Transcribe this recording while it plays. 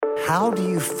How do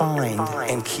you find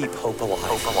and keep hope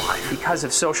alive? Because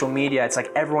of social media, it's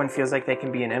like everyone feels like they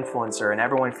can be an influencer, and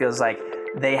everyone feels like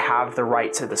they have the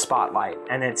right to the spotlight.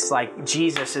 And it's like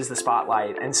Jesus is the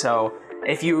spotlight. And so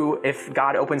if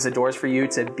God opens the doors for you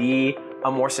to be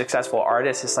a more successful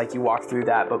artist, it's like you walk through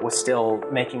that, but was still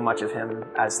making much of him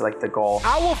as like the goal.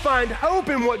 I will find hope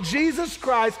in what Jesus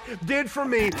Christ did for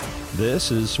me.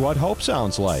 This is what hope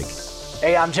sounds like.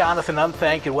 Hey, I'm Jonathan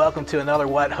Unthank, and welcome to another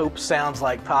What Hope Sounds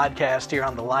Like podcast here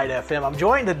on the Light FM. I'm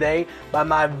joined today by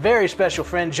my very special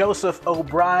friend, Joseph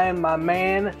O'Brien, my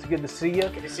man. It's good to see you.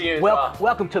 Good to see you as well.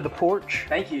 Welcome to the porch.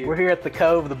 Thank you. We're here at the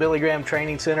Cove, the Billy Graham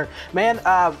Training Center. Man,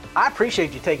 I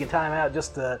appreciate you taking time out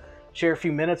just to share a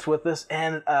few minutes with us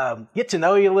and get to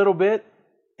know you a little bit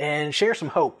and share some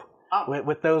hope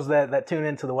with those that tune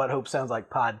into the What Hope Sounds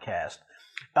Like podcast.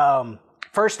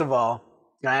 First of all,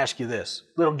 I'm going to ask you this.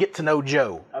 Little get to know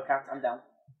Joe. Okay, I'm down.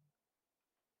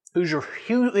 Who is your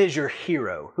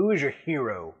hero? Who is your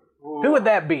hero? Ooh. Who would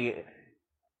that be?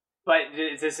 But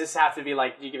does this have to be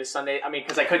like, do you give a Sunday? I mean,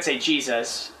 because I could say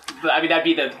Jesus, but I mean that'd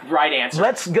be the right answer.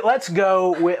 Let's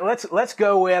go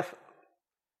with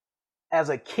as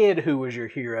a kid, who was your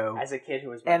hero? As a kid, who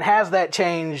was? And has that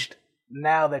changed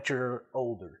now that you're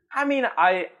older? I mean,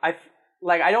 I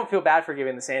don't feel bad for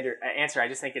giving this answer. I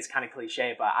just think it's kind of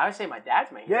cliche, but I would say my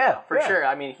dad's my hero for sure.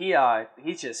 I mean, he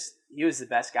was the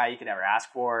best guy you could ever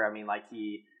ask for. I mean, like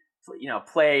he,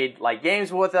 played like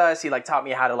games with us. He like taught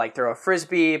me how to like throw a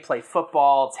frisbee, play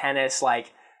football, tennis.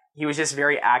 Like he was just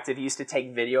very active. He used to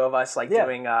take video of us like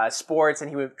doing sports, and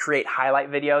he would create highlight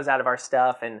videos out of our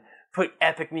stuff and put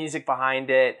epic music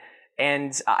behind it.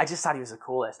 And I just thought he was the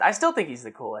coolest. I still think he's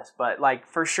the coolest, but like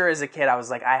for sure as a kid, I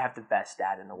was like, I have the best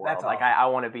dad in the world. That's like awesome. I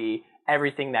want to be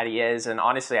everything that he is. And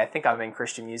honestly, I think I'm in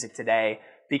Christian music today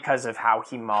because of how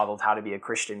he modeled how to be a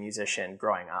Christian musician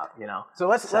growing up. So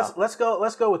let's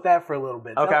go with that for a little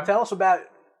bit. Okay. Tell us about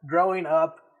growing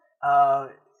up,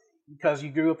 because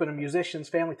you grew up in a musician's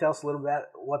family. Tell us a little bit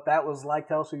what that was like.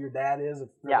 Tell us who your dad is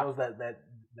for those that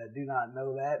do not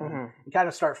know that, and kind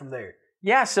of start from there.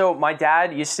 Yeah, so my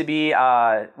dad used to be,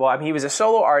 he was a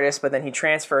solo artist, but then he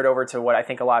transferred over to what I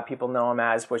think a lot of people know him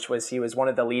as, which was he was one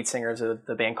of the lead singers of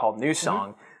the band called New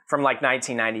Song from like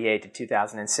 1998 to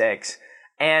 2006.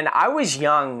 And I was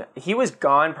young. He was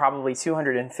gone probably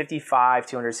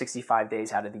 265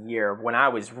 days out of the year when I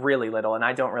was really little, and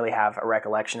I don't really have a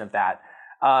recollection of that.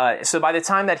 So by the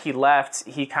time that he left,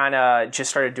 he kind of just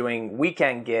started doing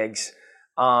weekend gigs.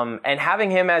 And having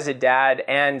him as a dad,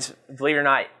 and believe it or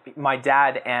not, my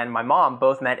dad and my mom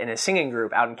both met in a singing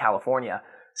group out in California.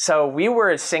 So we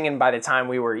were singing by the time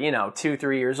we were,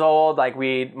 2-3 years old. Like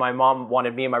my mom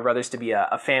wanted me and my brothers to be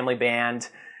a family band,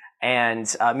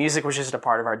 and music was just a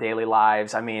part of our daily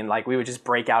lives. I mean, like we would just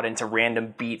break out into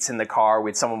random beats in the car.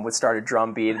 Someone would start a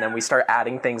drum beat, and then we start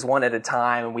adding things one at a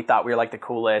time, and we thought we were like the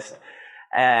coolest.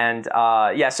 And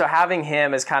so having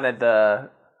him as kind of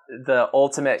the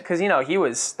ultimate, because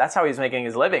that's how he was making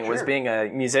his living, was being a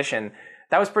musician.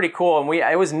 That was pretty cool, and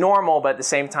it was normal, but at the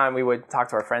same time we would talk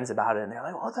to our friends about it, and they're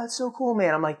like, "Oh, that's so cool,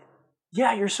 man." I'm like,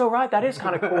 "Yeah, you're so right. That is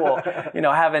kind of cool."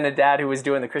 Having a dad who was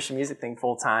doing the Christian music thing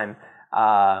full time.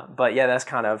 But yeah,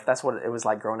 that's what it was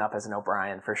like growing up as an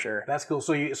O'Brien for sure. That's cool.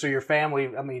 So your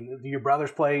family, I mean, do your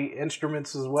brothers play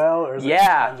instruments as well, or is it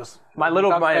just my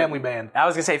family band? I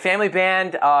was gonna say family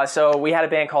band. So we had a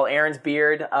band called Aaron's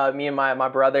Beard. Me and my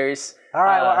brothers. All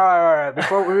right.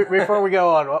 Before we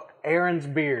go on, Aaron's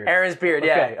Beard. Aaron's Beard,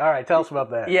 yeah. Okay, all right. Tell us about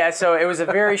that. Yeah, so it was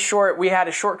we had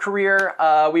a short career.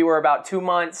 We were about 2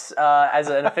 months as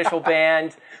an official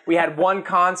band. We had one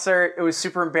concert. It was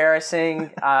super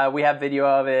embarrassing. We have video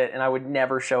of it, and I would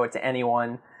never show it to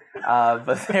anyone.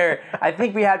 But I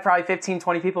think we had probably 15,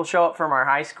 20 people show up from our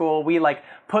high school. We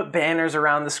put banners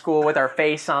around the school with our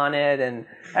face on it, and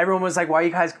everyone was like, "Why are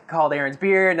you guys called Aaron's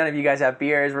Beard? None of you guys have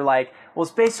beards." We're like, "Well,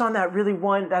 it's based on that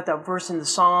verse in the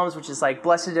Psalms, which is like,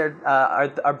 blessed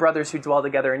are our brothers who dwell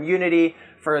together in unity,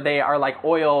 for they are like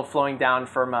oil flowing down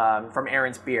from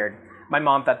Aaron's beard." My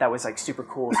mom thought that was like super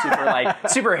cool,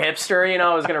 super hipster,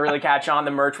 it was going to really catch on.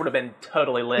 The merch would have been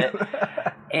totally lit.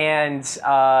 And so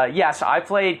I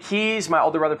played keys, my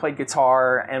older brother played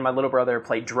guitar, and my little brother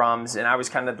played drums, and I was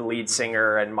kind of the lead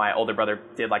singer, and my older brother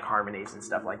did like harmonies and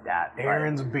stuff like that.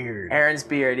 Aaron's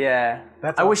Beard, yeah.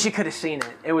 I wish you could have seen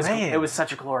it. It was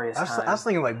such a glorious time. I was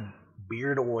thinking like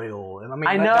beard oil, and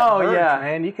I know,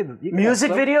 man. You could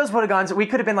music videos would have gone. We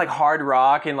could have been like hard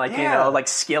rock and like like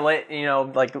Skillet,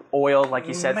 like oil, like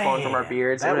you said, flowing from our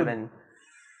beards. It would have been.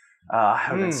 It would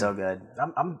have been so good.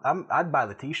 I'd buy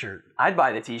the T-shirt. I'd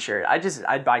buy the T-shirt.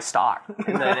 I'd buy stock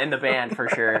in the band for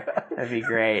sure. That'd be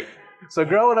great. So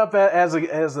growing up as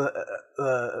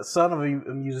a son of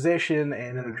a musician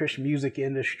and in the Christian music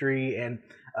industry, and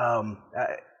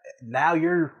now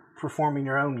you're performing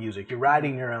your own music, you're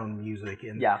writing your own music,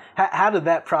 and how did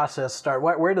that process start?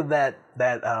 Where did that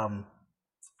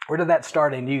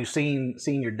start in you? Seeing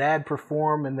your dad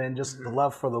perform, and then just the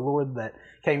love for the Lord that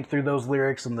came through those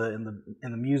lyrics and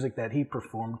the music that he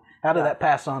performed. How did that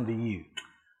pass on to you?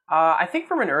 I think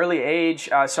from an early age.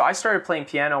 So I started playing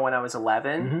piano when I was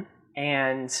 11,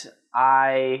 and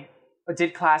I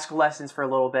did classical lessons for a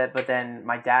little bit. But then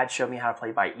my dad showed me how to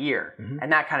play by ear,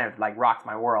 and that kind of like rocked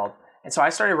my world. And so I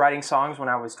started writing songs when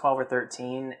I was 12 or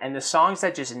 13, and the songs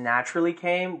that just naturally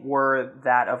came were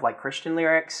that of like Christian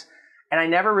lyrics. And I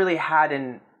never really had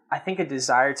a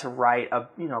desire to write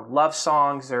love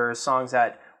songs or songs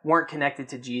that weren't connected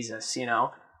to Jesus,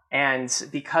 And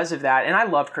because of that, and I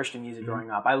loved Christian music growing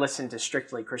up. I listened to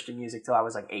strictly Christian music till I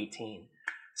was like 18.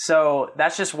 So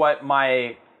that's just what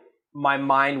my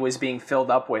mind was being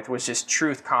filled up with, was just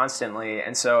truth constantly.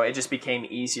 And so it just became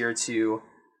easier to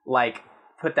like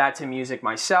put that to music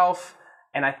myself.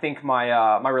 And I think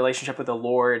my relationship with the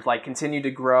Lord like continued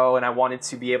to grow, and I wanted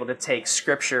to be able to take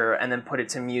scripture and then put it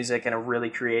to music in a really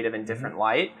creative and different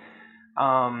light.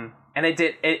 And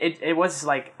it was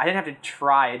like I didn't have to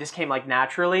try; it just came like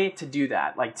naturally to do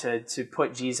that, like to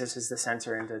put Jesus as the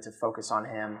center and to focus on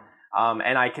Him.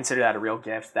 And I consider that a real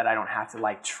gift, that I don't have to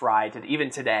like try to, even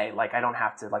today, like I don't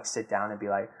have to like sit down and be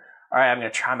like, all right, I'm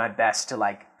going to try my best to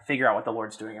like figure out what the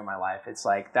Lord's doing in my life. It's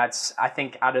like that's, I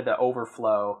think, out of the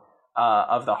overflow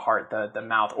of the heart, the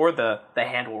mouth, or the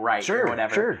hand will write, or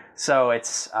whatever. Sure. So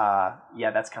it's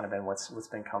that's kind of been what's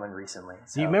been coming recently.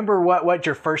 So. Do you remember what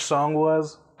your first song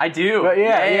was? I do. But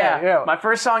yeah. My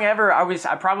first song ever,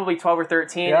 I probably 12 or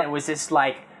 13, and it was this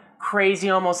like crazy,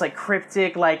 almost like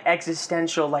cryptic, like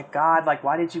existential, like God, like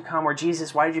why did you come? Or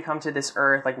Jesus, why did you come to this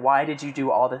earth? Like why did you do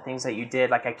all the things that you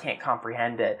did? Like I can't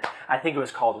comprehend it. I think it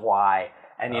was called Why.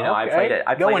 And, I played it.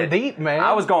 Going deep, man.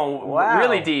 I was going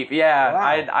really deep, yeah.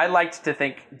 Wow. I liked to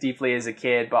think deeply as a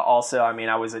kid, but also, I mean,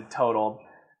 I was a total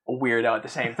weirdo at the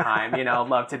same time,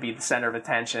 loved to be the center of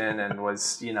attention and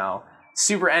was,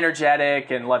 super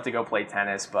energetic and loved to go play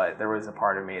tennis. But there was a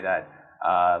part of me that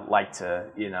liked to,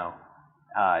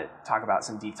 talk about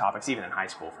some deep topics, even in high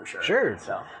school, for sure. Sure.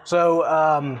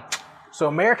 So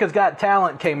America's Got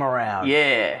Talent came around.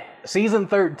 Yeah. Season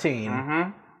 13.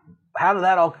 Mm-hmm. How did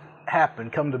that all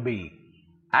come to be?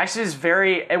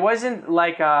 Actually, it wasn't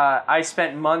like I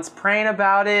spent months praying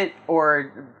about it,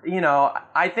 or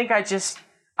I think I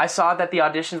saw that the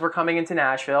auditions were coming into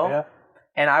Nashville,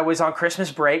 and I was on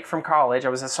Christmas break from college. I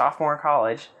was a sophomore in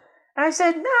college, and I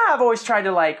said, I've always tried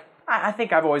to I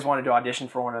think I've always wanted to audition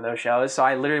for one of those shows. So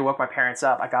I literally woke my parents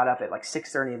up. I got up at like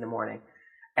 6:30 in the morning.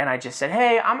 And I just said,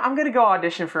 hey, I'm going to go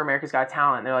audition for America's Got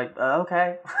Talent. And they're like,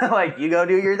 okay. Like, you go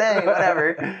do your thing,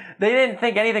 whatever. They didn't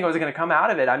think anything was going to come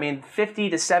out of it. I mean, 50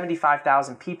 to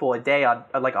 75,000 people a day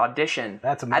audition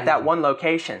at that one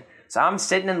location. So I'm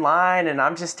sitting in line, and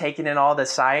I'm just taking in all the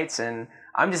sights, and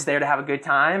I'm just there to have a good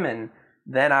time. And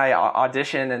then I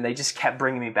auditioned, and they just kept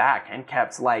bringing me back and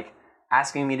kept,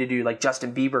 asking me to do,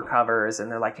 Justin Bieber covers.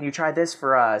 And they're like, can you try this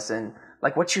for us? And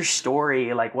what's your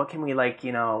story? What can we,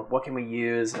 what can we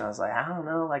use? And I was like, I don't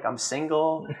know. I'm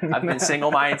single. I've been single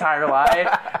my entire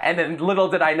life. And then little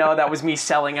did I know that was me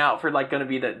selling out for, going to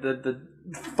be the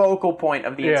focal point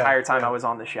of the entire time I was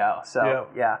on the show. So,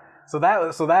 yeah. So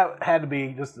that had to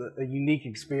be just a unique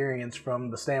experience from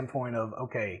the standpoint of,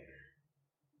 okay,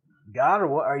 God, or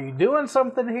what, are you doing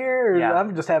something here? Or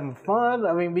I'm just having fun?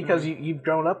 I mean, because you've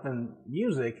grown up in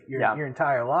music your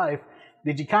entire life.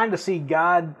 Did you kind of see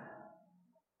God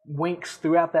winks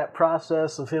throughout that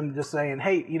process of Him just saying,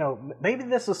 hey, maybe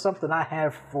this is something I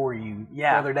have for you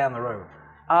further down the road?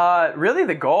 Really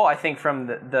the goal, I think, from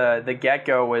the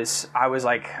get-go was, I was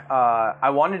I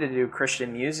wanted to do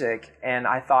Christian music, and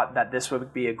I thought that this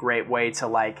would be a great way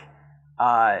to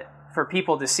for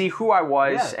people to see who I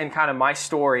was and kind of my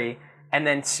story, and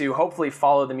then to hopefully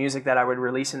follow the music that I would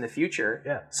release in the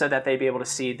future, so that they'd be able to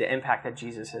see the impact that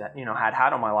Jesus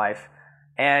had on my life.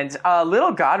 And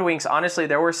little God winks, honestly,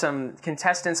 there were some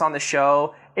contestants on the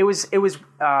show. It was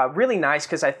really nice,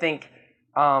 because I think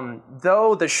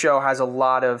though the show has a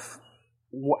lot of,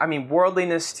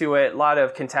 worldliness to it, a lot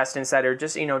of contestants that are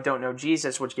just, don't know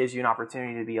Jesus, which gives you an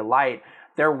opportunity to be a light.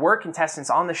 There were contestants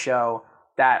on the show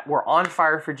that were on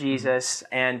fire for Jesus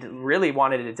and really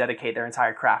wanted to dedicate their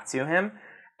entire craft to Him.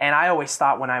 And I always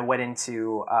thought when I went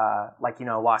into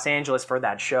Los Angeles for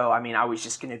that show, I was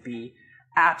just going to be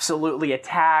absolutely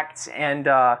attacked. And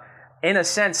in a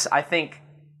sense, I think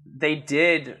they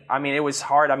did. I mean, it was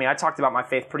hard. I mean, I talked about my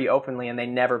faith pretty openly, and they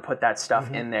never put that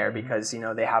stuff in there because,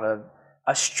 they have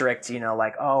a strict,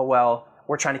 like, oh, well,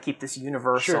 we're trying to keep this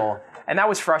universal. Sure. And that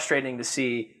was frustrating to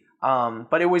see.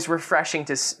 But it was refreshing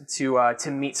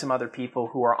to meet some other people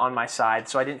who were on my side.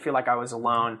 So I didn't feel like I was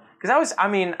alone. Because I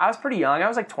was pretty young. I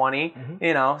was like 20,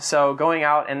 so going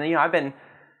out and, I've been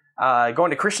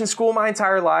going to Christian school my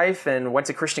entire life and went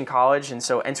to Christian college. And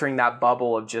so entering that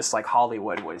bubble of just like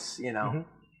Hollywood was,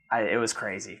 it was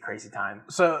crazy time.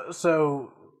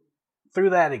 So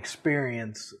through that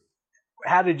experience,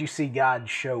 how did you see God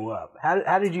show up?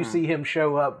 How did you see him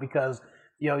show up? Because,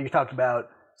 you talked about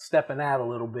stepping out a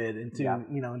little bit into,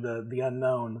 the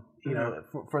unknown,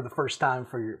 for the first time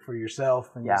for yourself.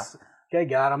 And just, okay,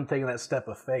 God, I'm taking that step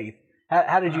of faith.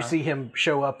 How did you see him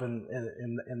show up in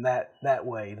that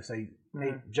way to say,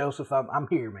 hey, Joseph, I'm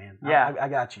here, man. Yeah. I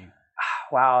got you.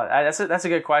 Wow, that's a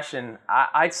good question.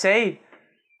 I'd say,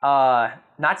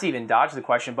 not to even dodge the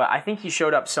question, but I think he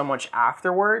showed up so much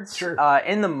afterwards. Sure.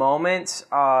 In the moment,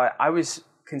 I was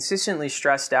consistently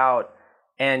stressed out,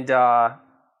 and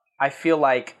I feel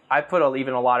like I put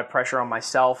even a lot of pressure on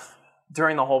myself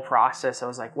during the whole process. I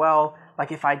was like, well,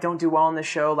 like if I don't do well in this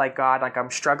show, like God, like I'm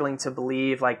struggling to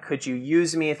believe, like could you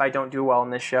use me if I don't do well in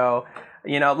this show?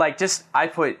 I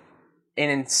put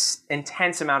an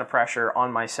intense amount of pressure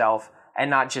on myself and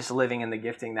not just living in the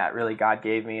gifting that really God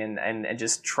gave me and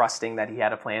just trusting that he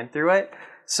had a plan through it.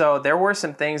 So there were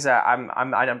some things that I'm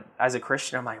as a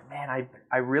Christian, I'm like, man,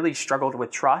 I really struggled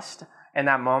with trust in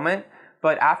that moment.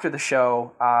 But after the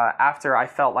show, after I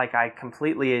felt like I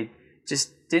completely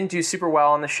just didn't do super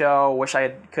well on the show, wish I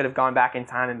could have gone back in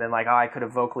time and been like, oh, I could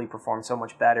have vocally performed so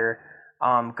much better.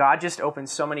 God just opened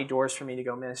so many doors for me to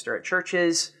go minister at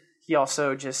churches. He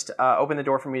also just opened the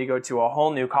door for me to go to a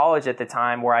whole new college at the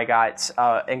time where I got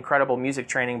incredible music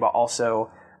training, but also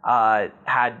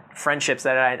had friendships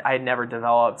that I had never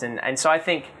developed. And so I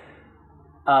think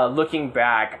looking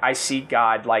back, I see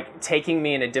God like taking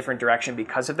me in a different direction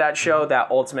because of that show that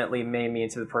ultimately made me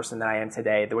into the person that I am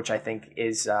today, which I think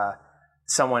is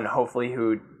someone hopefully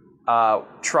who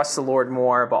trusts the Lord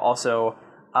more, but also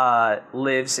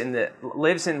lives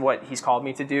in what he's called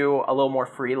me to do a little more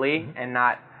freely and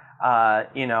not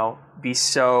be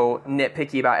so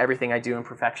nitpicky about everything I do and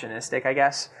perfectionistic, I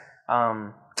guess.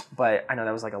 But I know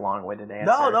that was like a long-winded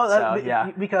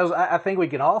answer. Because I think we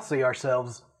can all see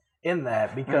ourselves in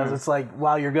that, because it's like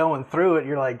while you're going through it,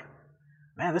 you're like,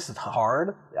 man, this is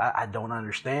hard. I don't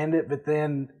understand it. But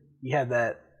then you have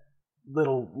that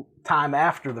little time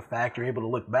after the fact, you're able to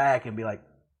look back and be like,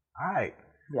 all right,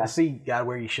 I see, God,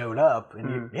 where you showed up.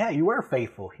 And you were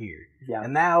faithful here. Yeah.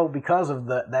 And now because of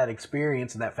that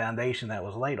experience and that foundation that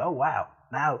was laid, oh, wow,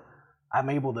 now I'm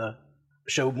able to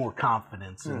show more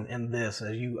confidence in this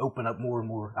as you open up more and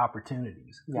more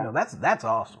opportunities. Yeah. That's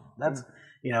awesome. That's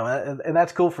and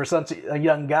that's cool for such a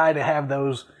young guy to have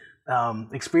those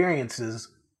experiences,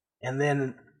 and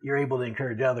then you're able to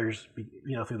encourage others,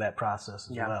 through that process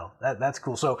as well. That's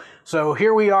cool. So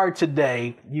here we are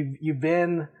today. You've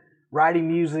been writing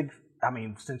music,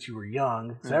 since you were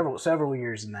young, several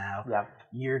years now. Yeah.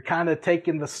 You're kind of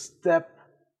taking the step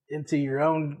into your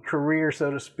own career,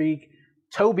 so to speak.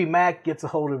 Toby Mac gets a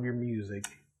hold of your music.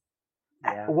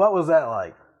 Yeah. What was that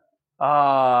like? It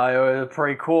was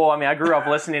pretty cool. I grew up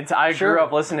listening to grew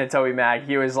up listening to Toby Mac.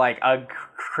 He was like a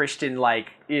Christian,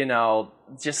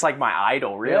 just like my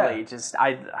idol, really. Yeah. Just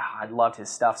I loved his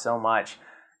stuff so much.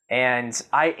 And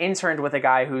I interned with a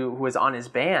guy who was on his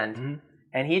band,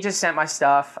 and he just sent my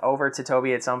stuff over to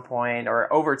Toby at some point,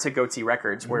 or over to Goatee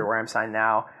Records, where I'm signed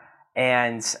now.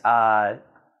 And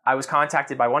I was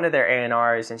contacted by one of their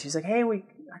A&Rs, and she's like, "Hey,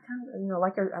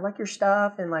 I like your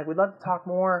stuff, and like we'd love to talk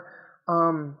more.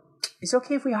 Is it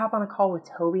okay if we hop on a call with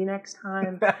Toby next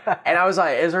time?" And I was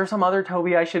like, "Is there some other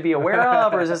Toby I should be aware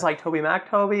of, or is this like Toby Mac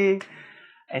Toby?"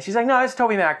 And she's like, "No, it's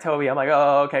Toby Mac Toby." I'm like,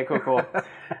 "Oh, okay, cool."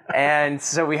 And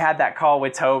so we had that call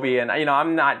with Toby, and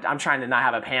I'm trying to not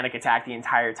have a panic attack the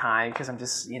entire time, because I'm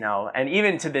just, and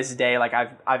even to this day, like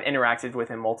I've interacted with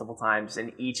him multiple times,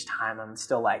 and each time I'm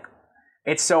still like,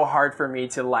 it's so hard for me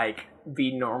to like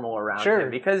be normal around him,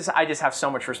 because I just have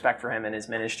so much respect for him and his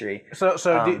ministry. So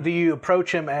do you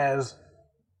approach him as,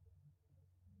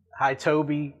 "Hi,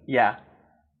 Toby"? Yeah.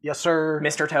 "Yes, sir."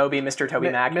 Mr. Toby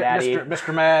Mac, Daddy.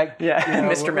 Mr. Mac. Yeah,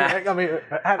 Mr. Mac.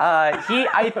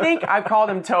 I think I've called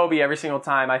him Toby every single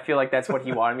time. I feel like that's what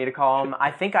he wanted me to call him.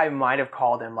 I think I might have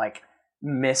called him like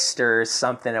Mr.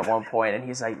 something at one point, and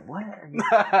he's like, "What are you?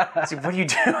 What are you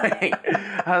doing?"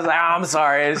 I was like, "Oh, I'm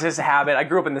sorry. It's just a habit. I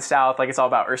grew up in the South. Like, it's all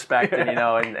about respect and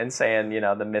and saying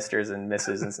the Misters and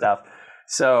Misses and stuff."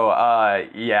 So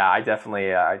yeah, I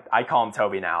definitely I call him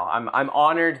Toby now. I'm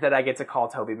honored that I get to call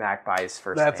Toby Mac by his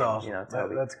first That's name. awesome. You know,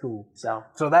 Toby. That's cool.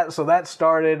 So that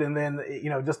started, and then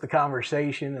just the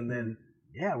conversation, and then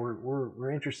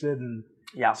we're interested in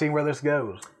seeing where this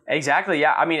goes. Exactly.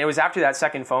 Yeah. I mean, it was after that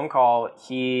second phone call,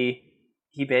 he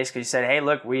basically said, "Hey,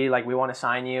 look, we want to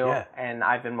sign you, and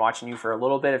I've been watching you for a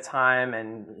little bit of time,"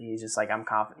 and he's just like, "I'm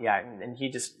confident." Yeah, and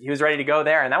he was ready to go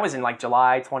there, and that was in like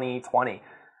July 2020.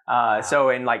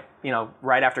 So in like,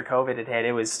 right after COVID had hit,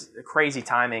 it was crazy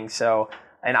timing. So,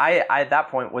 and I at that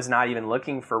point was not even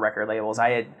looking for record labels. I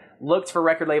had looked for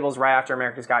record labels right after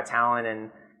America's Got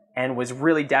Talent and was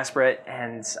really desperate.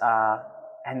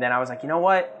 And then I was like, you know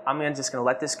what? I'm just going to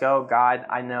let this go. God,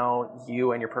 I know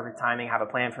you and your perfect timing have a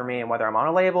plan for me. And whether I'm on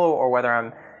a label or whether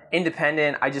I'm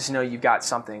independent, I just know you've got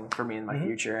something for me in my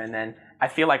future. And then I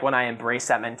feel like when I embraced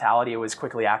that mentality, it was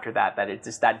quickly after that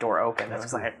that door opened. It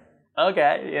was like,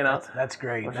 okay, That's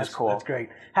great. That's cool. That's great.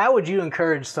 How would you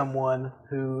encourage someone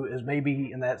who is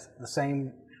maybe in the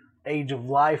same age of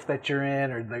life that you're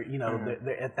in, or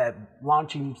they're at that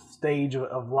launching stage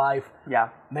of life? Yeah.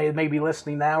 They may be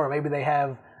listening now, or maybe they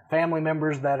have family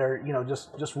members that are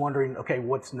just wondering, okay,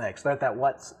 what's next? They're at that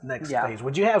what's next stage.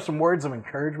 Would you have some words of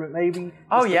encouragement, maybe?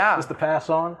 Just to pass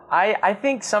on. I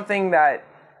think something that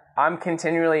I'm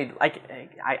continually, like,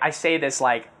 I say this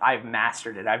like I've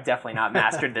mastered it. I've definitely not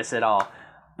mastered this at all.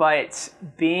 But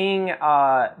being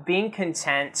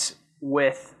content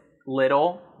with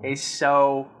little is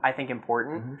so, I think,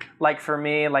 important. Like for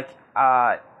me, like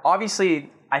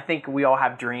obviously I think we all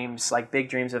have dreams, like big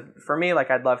dreams. For me, like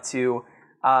I'd love to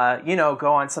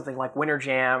go on something like Winter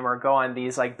Jam or go on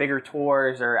these like bigger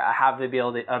tours, or have the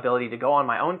ability to go on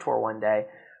my own tour one day.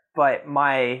 But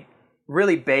my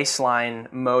really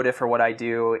baseline motive for what I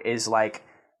do is like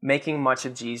making much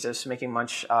of Jesus, making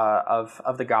much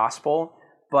of the gospel.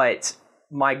 But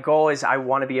my goal is I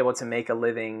want to be able to make a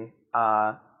living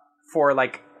for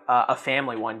like a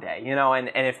family one day, and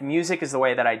if music is the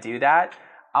way that I do that,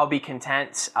 I'll be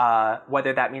content,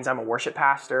 whether that means I'm a worship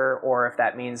pastor or if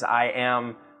that means I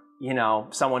am,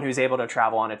 someone who's able to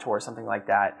travel on a tour, something like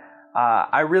that.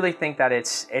 I really think that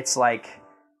it's like,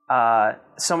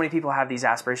 so many people have these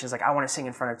aspirations, like I want to sing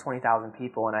in front of 20,000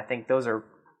 people. And I think those are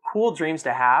cool dreams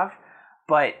to have,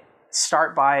 but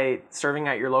start by serving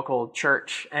at your local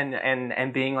church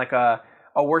and being like a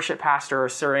worship pastor, or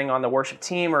serving on the worship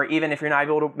team, or even if you're not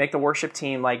able to make the worship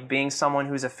team, like being someone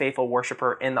who's a faithful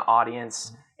worshiper in the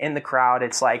audience, in the crowd.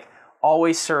 It's like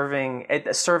always serving,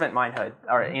 a servant mindhood,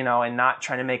 or, and not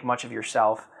trying to make much of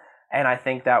yourself. And I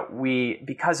think that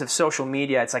because of social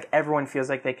media, it's like everyone feels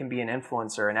like they can be an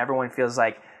influencer, and everyone feels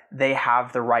like they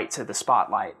have the right to the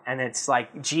spotlight. And it's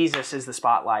like Jesus is the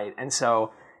spotlight. And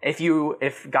so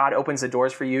if God opens the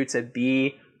doors for you to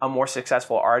be a more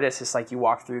successful artist, it's like you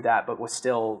walk through that, but with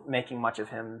still making much of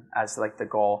him as like the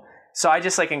goal. So I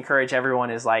just like encourage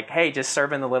everyone is like, hey, just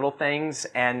serve in the little things.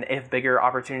 And if bigger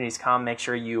opportunities come, make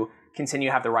sure you continue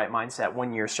to have the right mindset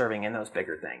when you're serving in those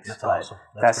bigger things. That's awesome.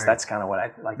 That's kind of what I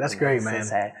like. That's great, man.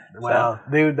 Say. Well,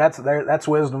 dude, that's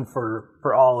wisdom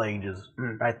for all ages,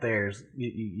 right there.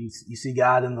 You see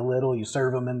God in the little, you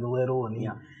serve Him in the little, and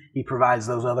He provides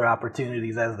those other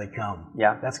opportunities as they come.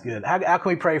 Yeah, that's good. How can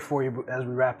we pray for you as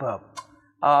we wrap up?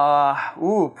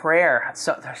 Prayer.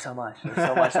 There's so much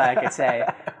that I could say.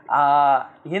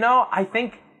 I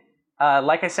think.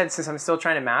 Like I said, since I'm still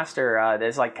trying to master,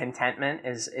 there's like contentment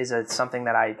is something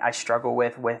that I struggle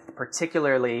with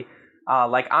particularly,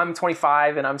 like I'm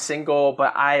 25 and I'm single,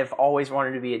 but I have always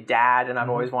wanted to be a dad, and I've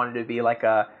always wanted to be like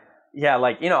a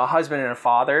husband and a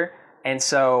father. And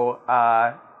so,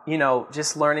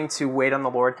 just learning to wait on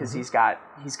the Lord, because he's got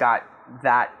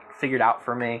that figured out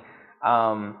for me.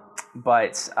 I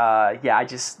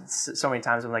just so many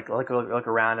times I'm like look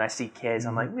around and I see kids.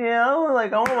 I'm like, I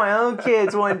want my own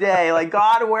kids one day. Like,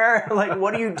 God,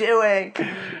 what are you doing?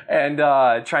 And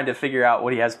trying to figure out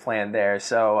what He has planned there.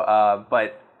 So,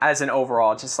 but as an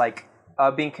overall, just like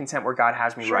being content where God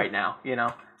has me right now.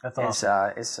 That's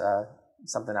awesome. Is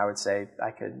something I would say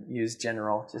I could use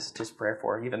general just prayer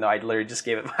for, even though I literally just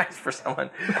gave advice for someone.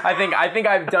 I think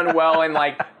I've done well in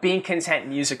like being content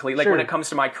musically. Like when it comes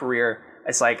to my career,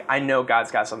 it's like I know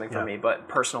God's got something for me, but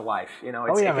personal life, it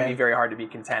can be very hard to be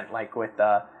content, like with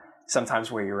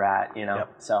sometimes where you're at,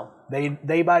 So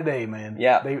day by day, man.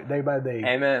 Yeah, day by day.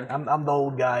 Amen. I'm the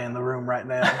old guy in the room right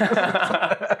now.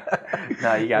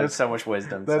 No, you got so much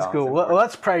wisdom. That's so cool. Well,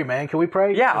 let's pray, man. Can we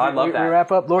pray? Yeah, I'd love that. We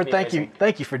wrap up. Lord, That'd be thank you.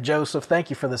 Thank you for Joseph. Thank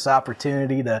you for this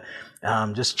opportunity to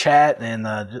just chat and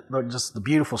just the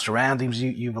beautiful surroundings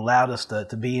you've allowed us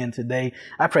to be in today.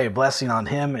 I pray a blessing on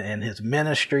him and his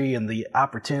ministry and the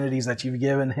opportunities that you've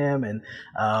given him. And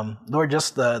Lord,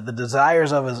 just the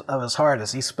desires of his heart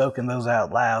as he's spoken those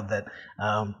out loud,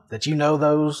 that you know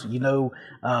those, you know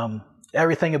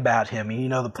everything about him, and you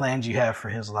know the plans you have for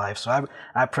his life. So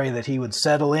I pray that he would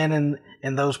settle in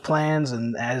those plans,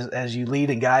 and as you lead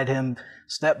and guide him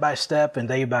step by step and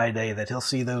day by day, that he'll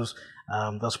see those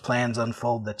plans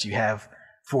unfold that you have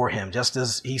for him, just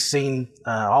as he's seen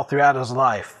all throughout his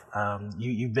life.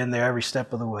 You've been there every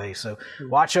step of the way. So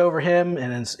watch over him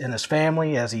and his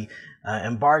family as he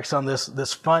embarks on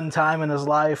this fun time in his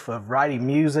life of writing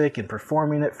music and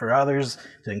performing it for others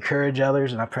to encourage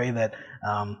others. And I pray that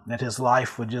his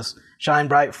life would just shine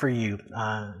bright for you.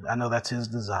 I know that's his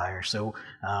desire. So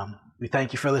we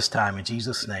thank you for this time in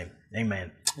Jesus' name.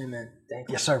 Amen. Amen. Thank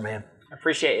you. Yes, sir, man. I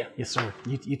appreciate you. Yes, sir.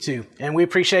 You too. And we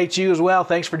appreciate you as well.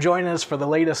 Thanks for joining us for the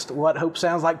latest What Hope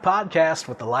Sounds Like podcast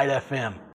with the Light FM.